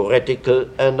theoretical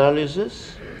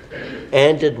analysis,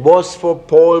 and it was for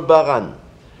Paul Baran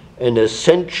an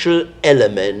essential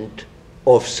element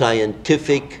of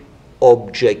scientific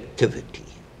objectivity.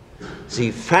 The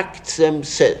facts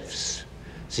themselves,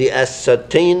 the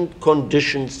ascertained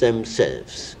conditions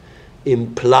themselves,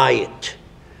 implied,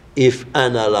 if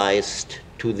analyzed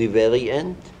to the very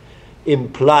end,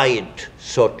 implied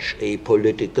such a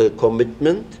political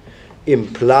commitment,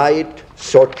 implied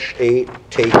such a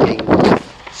taking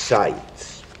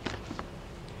sides.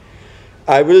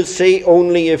 I will say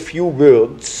only a few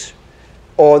words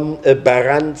on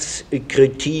Baran's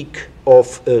critique of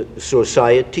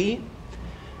society.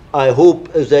 I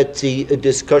hope that the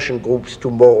discussion groups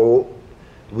tomorrow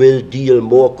will deal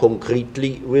more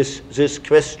concretely with this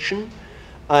question.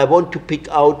 I want to pick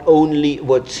out only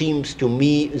what seems to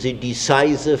me the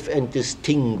decisive and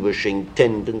distinguishing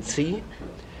tendency.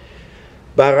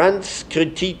 Baran's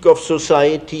critique of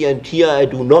society, and here I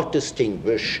do not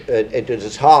distinguish, and it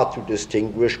is hard to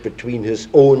distinguish between his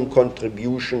own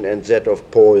contribution and that of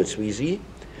Paul Sweezy.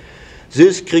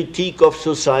 This critique of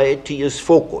society is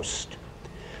focused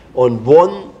on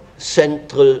one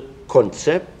central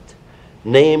concept,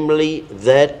 namely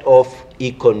that of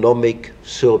economic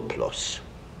surplus.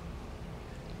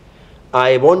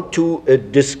 I want to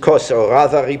discuss, or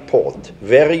rather report,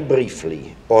 very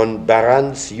briefly on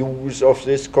Baran's use of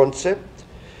this concept,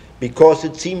 because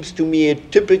it seems to me a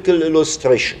typical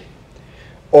illustration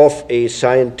of a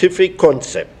scientific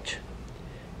concept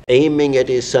aiming at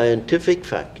a scientific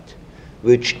fact,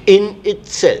 which in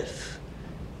itself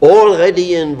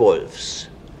already involves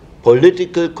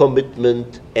political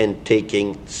commitment and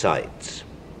taking sides.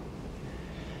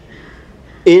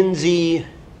 In the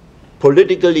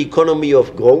political economy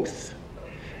of growth,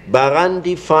 Baran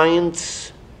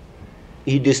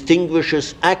he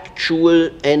distinguishes actual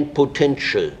and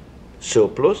potential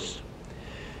surplus.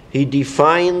 He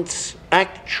defines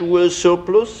actual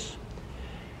surplus,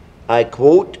 I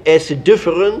quote, as a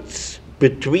difference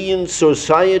between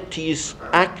society's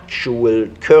actual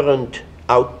current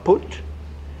output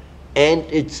and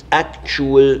its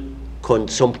actual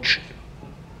consumption.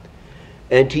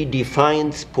 And he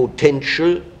defines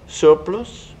potential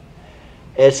surplus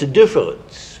as a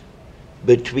difference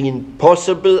between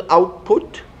possible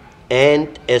output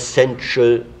and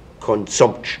essential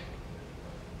consumption.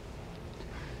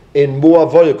 In more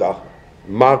vulgar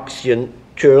Marxian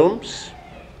terms,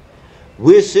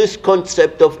 with this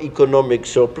concept of economic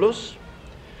surplus,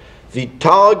 the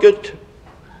target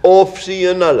of the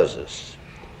analysis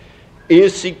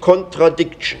is the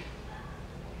contradiction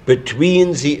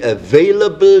between the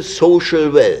available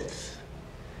social wealth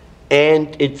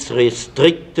and its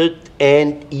restricted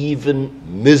and even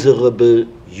miserable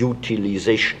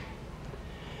utilization,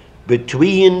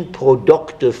 between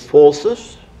productive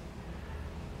forces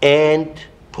and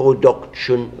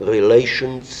production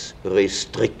relations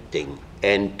restricting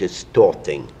and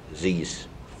distorting these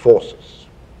forces.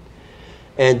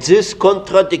 And this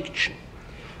contradiction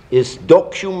is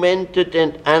documented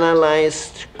and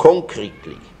analyzed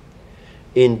concretely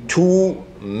in two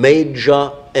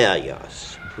major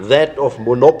areas, that of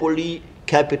monopoly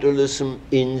capitalism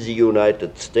in the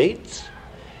United States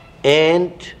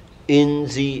and in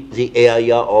the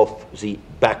area of the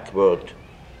backward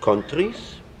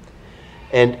countries,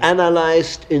 and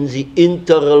analyzed in the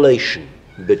interrelation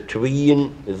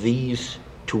between these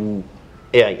two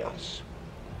areas.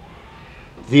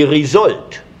 The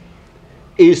result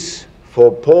is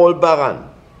for Paul Baran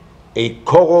a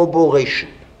corroboration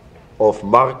of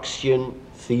Marxian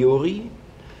theory,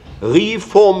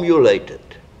 reformulated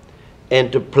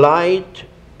and applied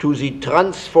to the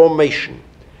transformation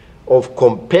of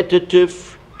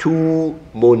competitive to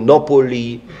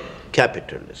monopoly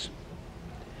capitalism.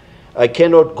 I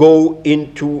cannot go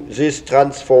into this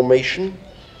transformation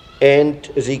and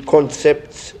the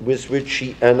concepts with which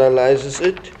he analyzes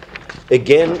it.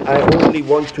 Again, I only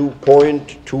want to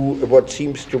point to what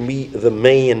seems to me the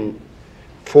main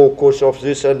focus of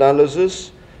this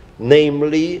analysis,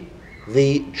 namely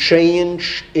the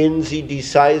change in the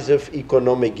decisive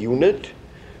economic unit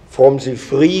from the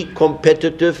free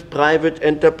competitive private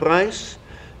enterprise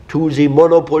to the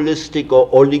monopolistic or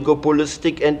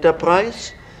oligopolistic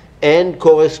enterprise, and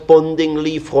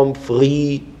correspondingly from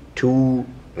free to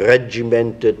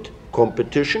regimented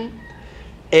competition,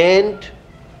 and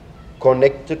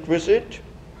connected with it,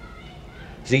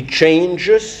 the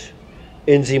changes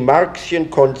in the Marxian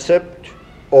concept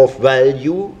of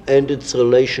value and its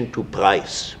relation to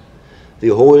price, the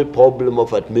whole problem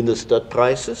of administered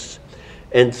prices,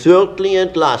 and thirdly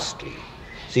and lastly,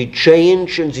 the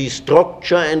change in the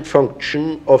structure and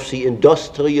function of the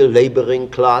industrial laboring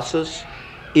classes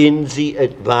in the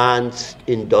advanced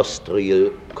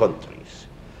industrial countries.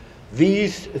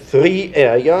 These three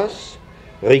areas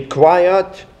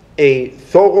required a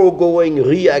thoroughgoing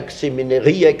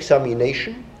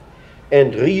re-examination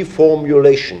and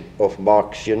reformulation of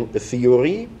Marxian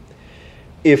theory.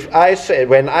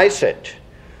 When I said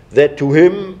that to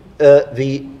him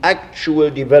the actual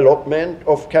development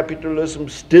of capitalism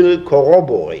still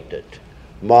corroborated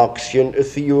Marxian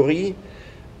theory,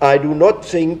 I do not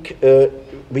think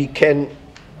we can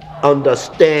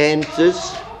understand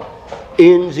this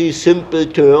in the simple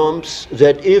terms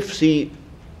that if the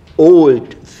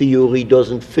old theory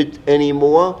doesn't fit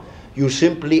anymore, you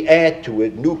simply add to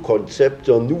it new concepts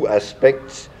or new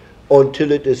aspects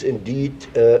until it is indeed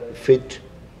fit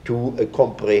to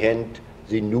comprehend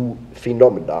the new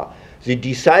phenomena. The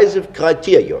decisive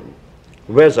criterion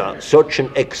whether such an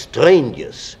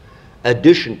extraneous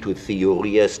addition to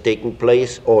theory has taken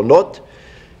place or not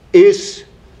is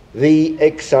the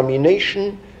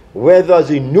examination whether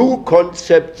the new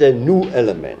concepts and new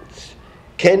elements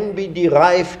can be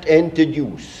derived and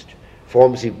deduced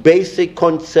from the basic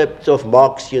concepts of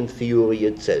Marxian theory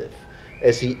itself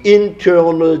as the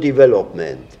internal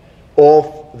development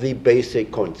of the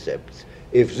basic concepts.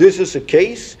 If this is the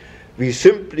case, we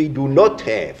simply do not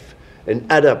have an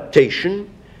adaptation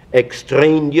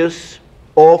extraneous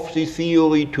of the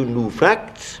theory to new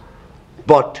facts,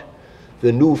 but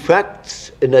the new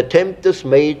facts, an attempt is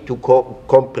made to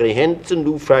comprehend the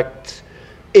new facts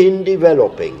in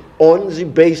developing, on the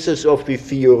basis of the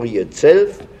theory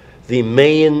itself, the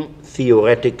main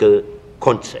theoretical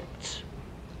concepts.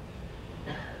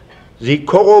 The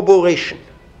corroboration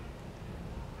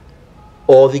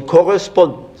or the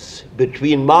correspondence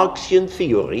between Marxian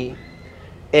theory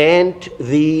and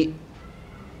the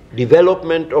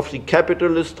development of the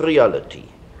capitalist reality,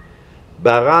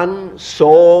 Baran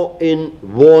saw in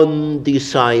one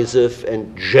decisive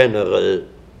and general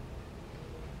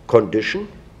condition,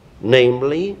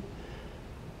 namely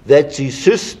that the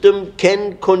system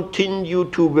can continue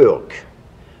to work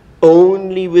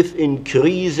only with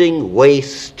increasing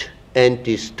waste and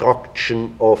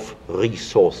destruction of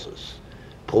resources,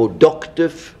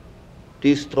 productive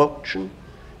destruction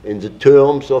in the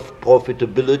terms of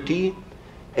profitability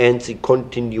and the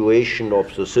continuation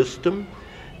of the system,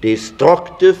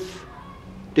 destructive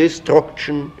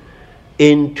destruction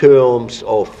in terms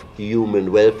of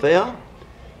human welfare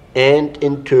and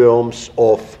in terms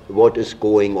of what is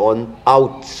going on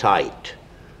outside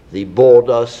the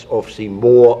borders of the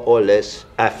more or less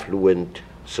affluent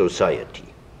society.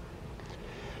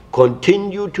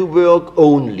 Continue to work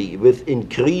only with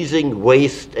increasing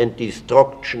waste and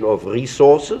destruction of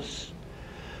resources,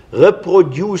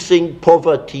 reproducing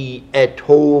poverty at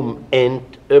home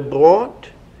and abroad,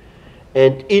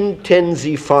 and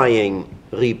intensifying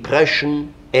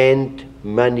repression and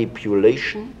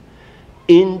manipulation,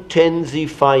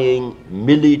 intensifying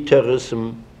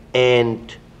militarism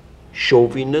and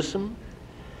chauvinism,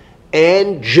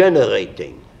 and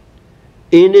generating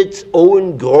in its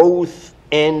own growth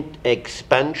and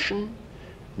expansion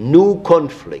new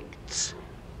conflicts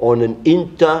on an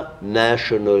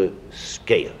international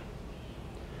scale.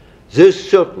 This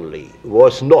certainly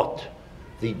was not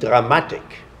the dramatic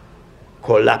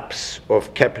collapse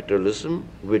of capitalism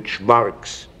which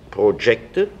Marx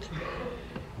projected,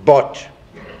 but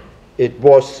it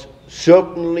was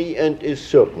certainly and is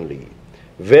certainly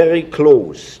very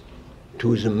close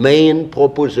to the main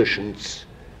propositions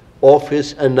of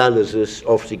his analysis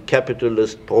of the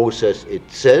capitalist process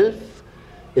itself.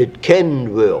 It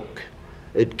can work,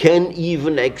 it can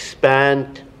even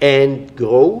expand and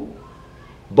grow,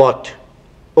 but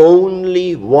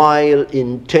only while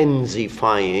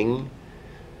intensifying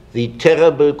the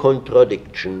terrible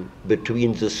contradiction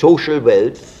between the social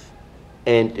wealth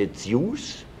and its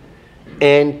use,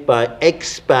 and by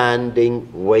expanding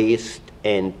waste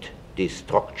and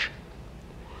destruction.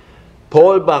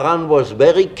 Paul Baran was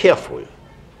very careful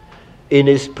in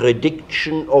his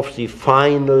prediction of the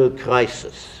final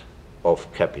crisis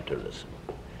of capitalism.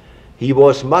 He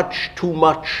was much too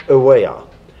much aware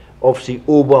of the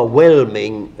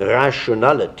overwhelming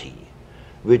rationality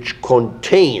which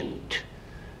contained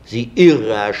the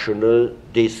irrational,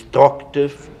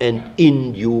 destructive, and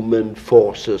inhuman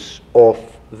forces of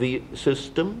the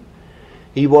system.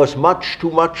 He was much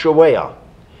too much aware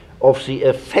of the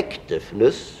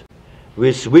effectiveness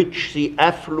with which the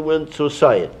affluent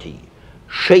society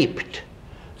shaped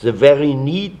the very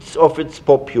needs of its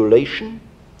population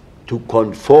to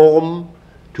conform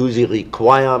to the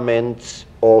requirements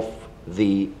of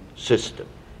the system.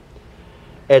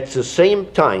 At the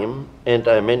same time, and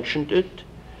I mentioned it,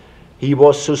 he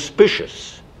was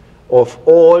suspicious of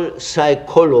all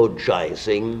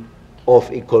psychologizing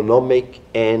of economic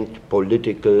and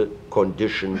political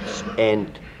conditions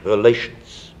and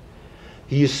relations.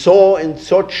 He saw in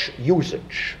such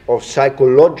usage of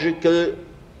psychological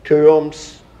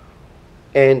terms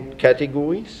and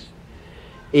categories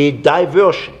a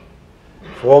diversion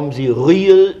from the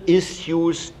real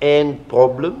issues and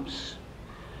problems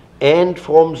and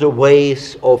from the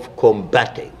ways of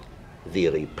combating the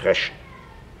repression.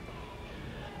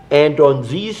 And on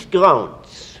these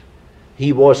grounds,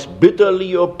 he was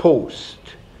bitterly opposed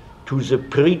to the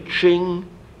preaching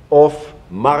of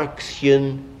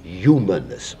Marxian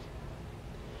humanism.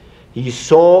 He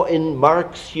saw in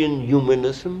Marxian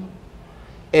humanism,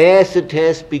 as it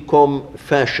has become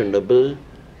fashionable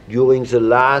during the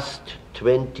last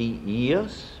 20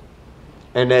 years,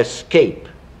 an escape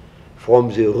from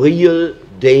the real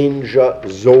danger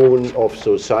zone of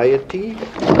society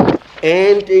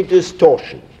and a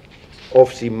distortion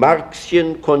of the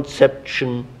Marxian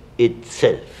conception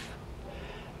itself,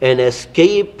 an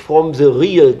escape from the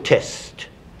real test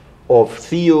of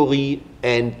theory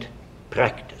and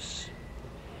practice.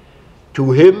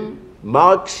 To him,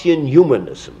 Marxian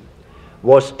humanism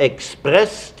was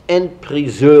expressed and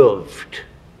preserved,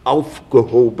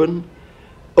 aufgehoben,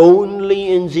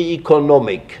 only in the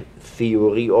economic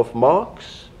theory of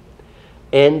Marx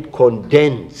and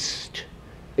condensed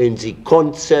in the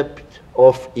concept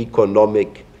of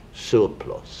economic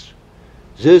surplus.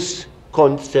 This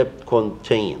concept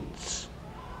contains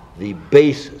the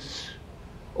basis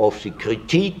of the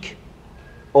critique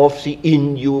of the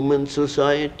inhuman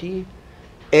society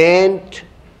and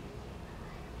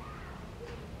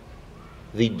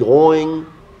the drawing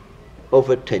of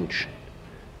attention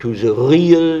to the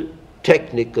real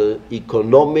technical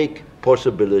economic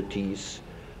possibilities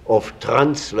of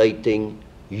translating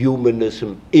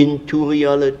humanism into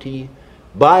reality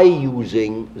by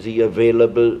using the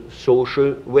available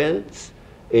social wealth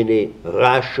in a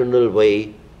rational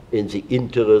way in the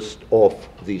interest of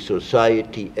the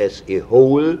society as a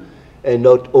whole and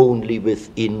not only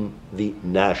within the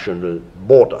national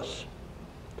borders.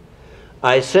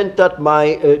 I centered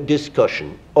my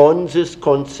discussion on this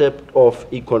concept of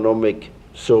economic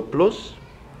surplus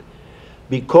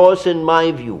because, in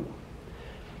my view,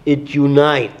 it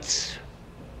unites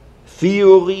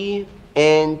theory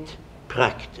and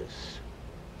practice,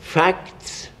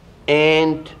 facts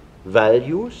and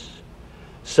values,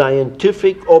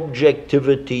 scientific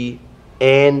objectivity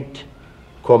and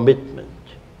commitment.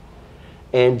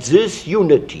 And this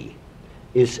unity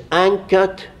is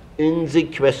anchored in the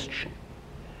question,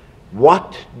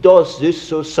 what does this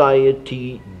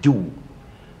society do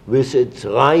with its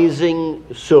rising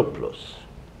surplus?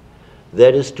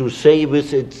 That is to say,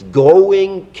 with its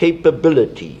growing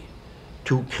capability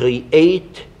to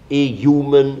create a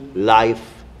human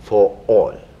life for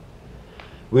all,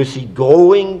 with the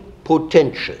growing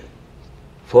potential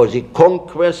for the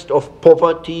conquest of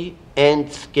poverty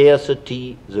and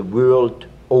scarcity the world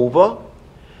over,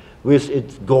 with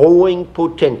its growing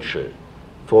potential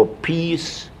for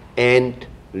peace and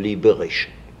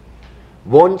liberation.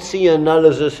 Once the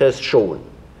analysis has shown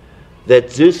that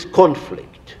this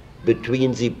conflict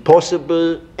between the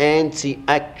possible and the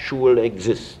actual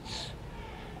exists,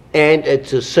 and at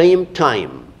the same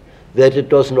time that it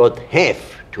does not have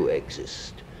to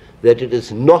exist, that it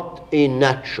is not a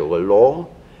natural law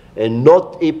and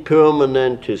not a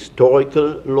permanent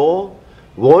historical law,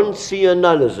 once the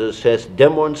analysis has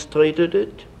demonstrated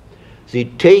it, the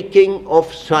taking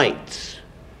of sides,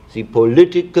 the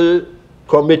political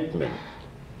commitment,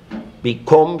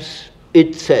 becomes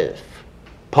itself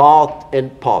part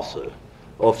and parcel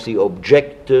of the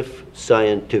objective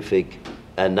scientific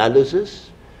analysis,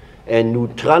 and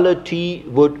neutrality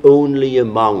would only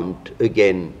amount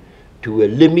again to a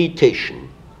limitation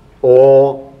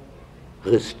or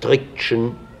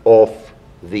restriction of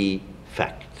the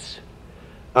facts.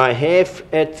 I have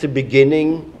at the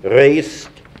beginning raised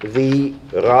the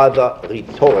rather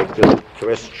rhetorical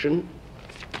question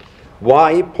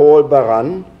why Paul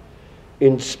Baran,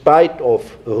 in spite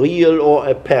of real or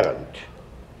apparent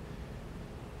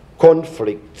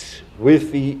conflicts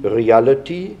with the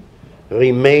reality,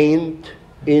 remained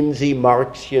in the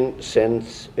Marxian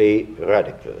sense a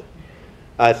radical.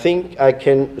 I think I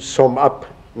can sum up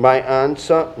my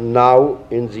answer now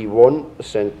in the one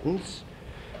sentence.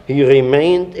 He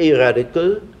remained a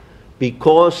radical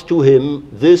because to him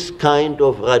this kind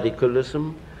of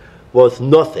radicalism was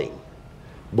nothing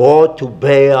brought to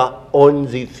bear on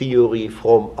the theory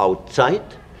from outside,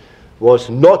 was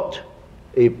not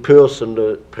a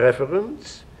personal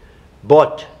preference,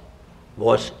 but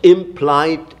was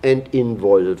implied and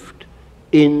involved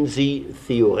in the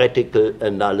theoretical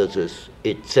analysis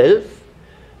itself,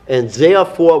 and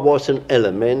therefore was an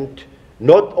element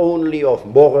not only of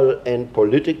moral and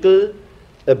political,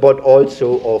 but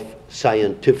also of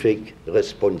scientific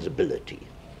responsibility.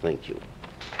 Thank you.